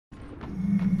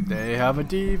They have a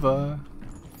diva.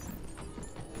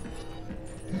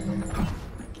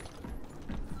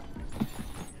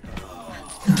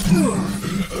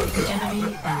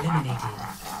 Enemy eliminated.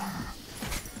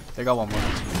 They got one more.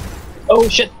 Oh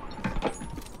shit!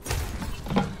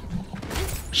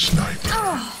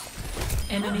 Sniper.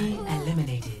 Enemy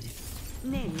eliminated.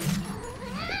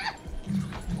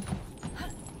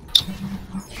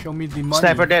 Show me the money.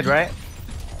 Sniper dead, right?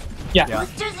 Yeah.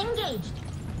 Boosters engaged.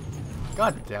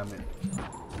 God damn it.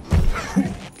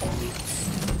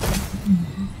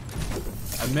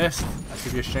 I missed. I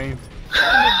should be ashamed.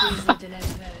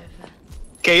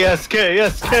 KS,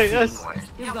 KS, KS.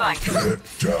 Get down.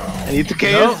 I need to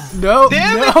KS. No,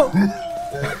 Damn no.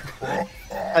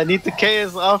 I need to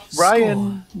KS off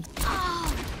Brian.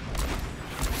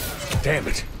 Damn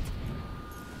it.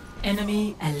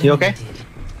 Enemy eliminated. You okay?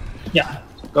 Yeah.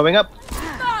 Going up.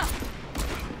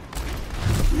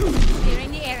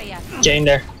 Clearing the area. Get in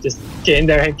there. Just get in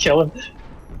there and kill him.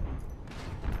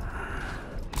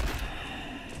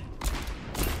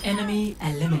 Enemy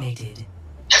eliminated.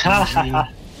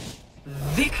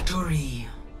 Victory.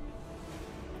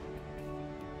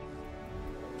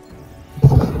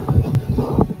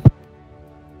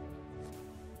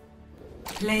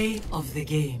 Play of the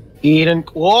game. Eden.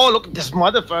 Whoa, look at this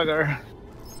motherfucker.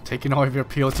 Taking all of your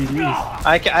POTDs.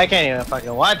 I can't even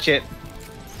fucking watch it.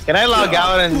 Can I log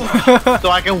out and so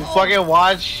I can fucking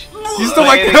watch? You still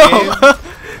play like the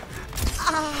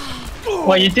go.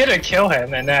 Well, you didn't kill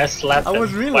him, and then I slapped him. I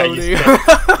was while you reloading. still-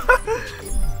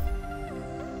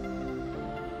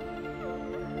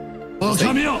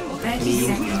 30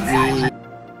 seconds.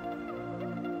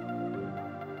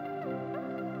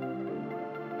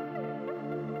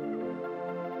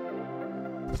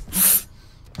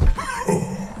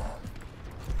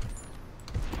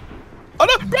 Oh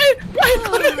no, Brian! Brian!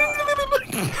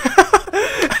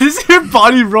 I just hear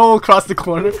body roll across the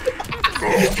corner.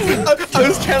 I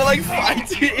was trying to like find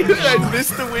you and I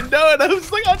missed the window and I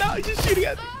was like, oh no, he's just shooting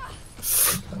at me.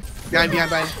 Behind, Hi.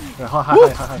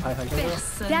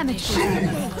 Damage.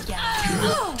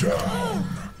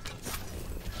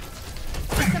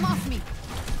 Get them off me.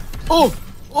 Oh!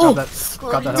 Grab that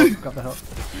help. Grab that help.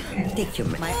 Take your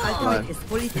my ultimate is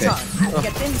fully charged.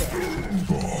 Get in there.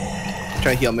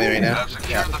 Try to heal me right now.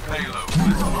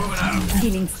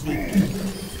 Healing sleep.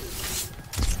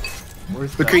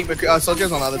 Where's McCree,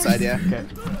 soldier's on the other side, yeah. Okay.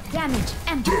 Damage.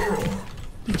 And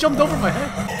He jumped over my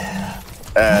head.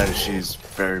 She's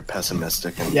very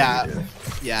pessimistic and Yeah.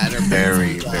 negative. Yeah, and they're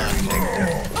Very, very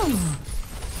negative.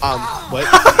 what?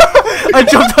 I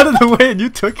jumped out of the way and you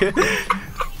took it.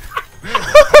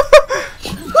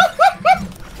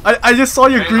 I just saw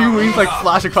your green wings like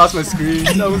flash across my screen.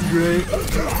 That was great.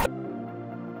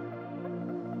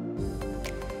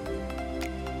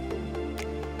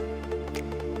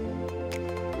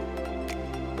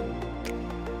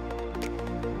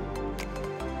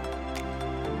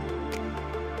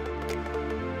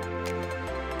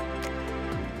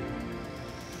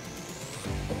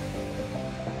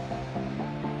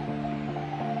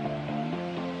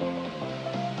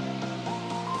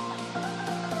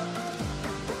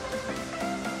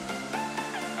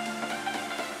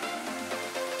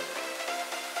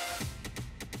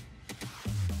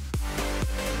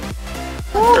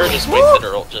 Or just wasted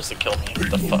her ult just to kill me.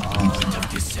 What the fuck?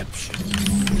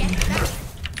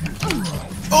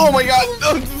 Oh my god!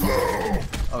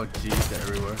 Oh jeez, they're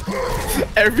everywhere.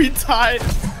 Every time!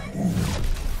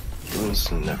 Who's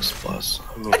the next boss?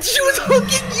 And she was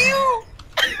hooking you!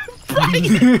 Brian!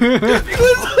 She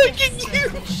was hooking you!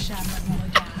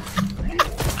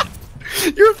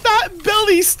 Your fat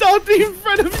belly stomped in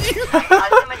front of you!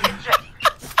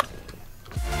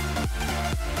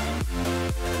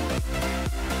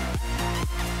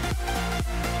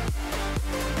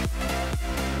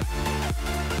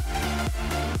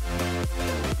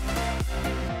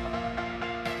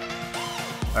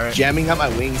 Alright. Jamming up my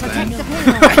wings, man.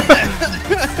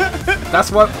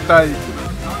 That's what the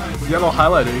yellow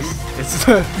highlight is. It's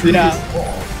Yeah.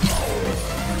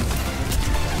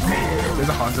 There's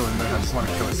a Hanzo in there. I just want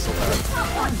to kill it so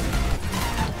bad.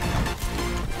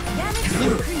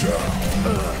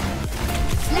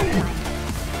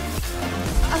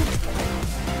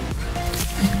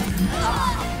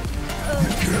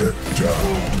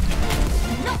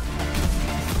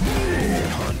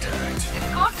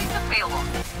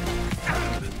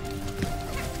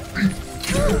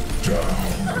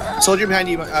 Soldier behind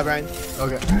you, Brian.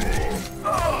 Okay.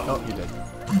 Oh, you did.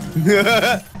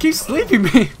 Keep sleeping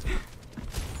me.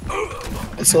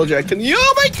 Soldier, I couldn't.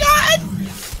 Oh my god!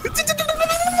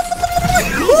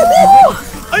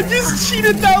 I just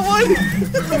cheated that one!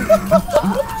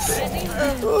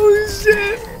 Oh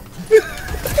shit!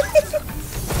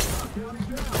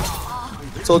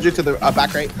 Soldier to the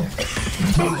back right.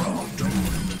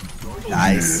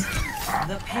 Nice.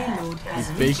 The payload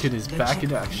has Bacon is back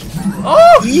in action.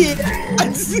 Oh yeah!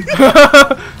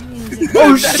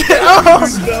 Oh shit!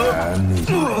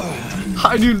 Oh.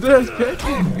 I knew this, bitch.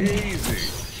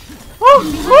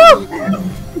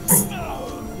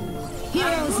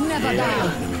 Heroes never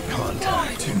die.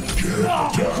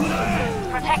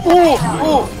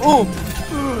 Oh!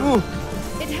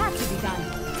 It had to be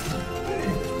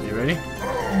done. You ready?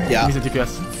 Yeah. Use a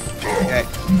DPS. Okay.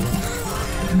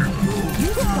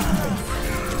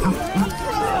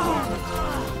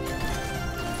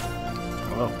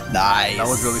 Oh, Nice. that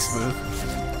was really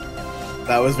smooth.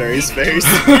 That was very smooth.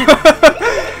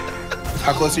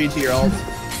 How close are you to your ult?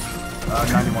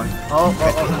 91. Oh,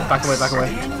 back away, back away.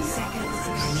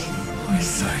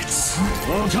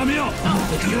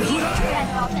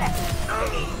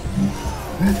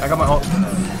 I got my ult.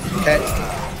 Okay.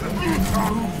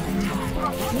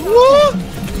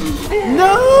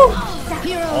 No!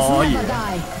 Heroes Oh, never yeah.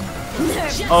 die.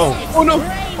 Oh, Oh no!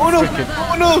 Oh no!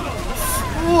 Oh no!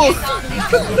 Oh.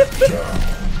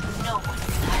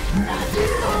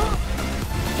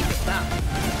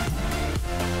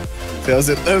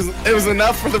 It was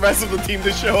enough for the rest of the team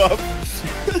to show up.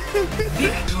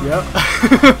 Yep.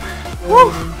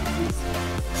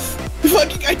 The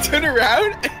fucking guy turned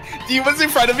around. He was in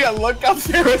front of me. I looked up.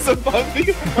 There was above me.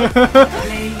 play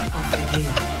of the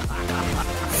game.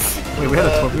 Wait, we had a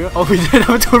Torbjorn? Oh, we did have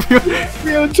a Torbjorn.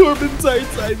 We have Torben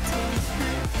side.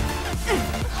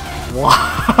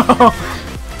 Wow.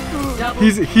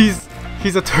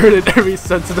 He's a turret in every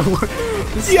sense of the word.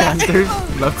 The standard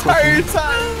left Entire click.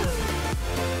 time.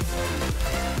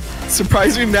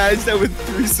 Surprised we managed that with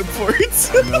 3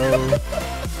 supports. No.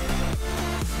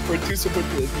 Or 2 support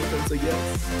players. I was like,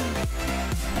 yes.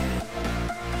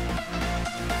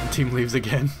 The team leaves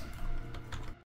again.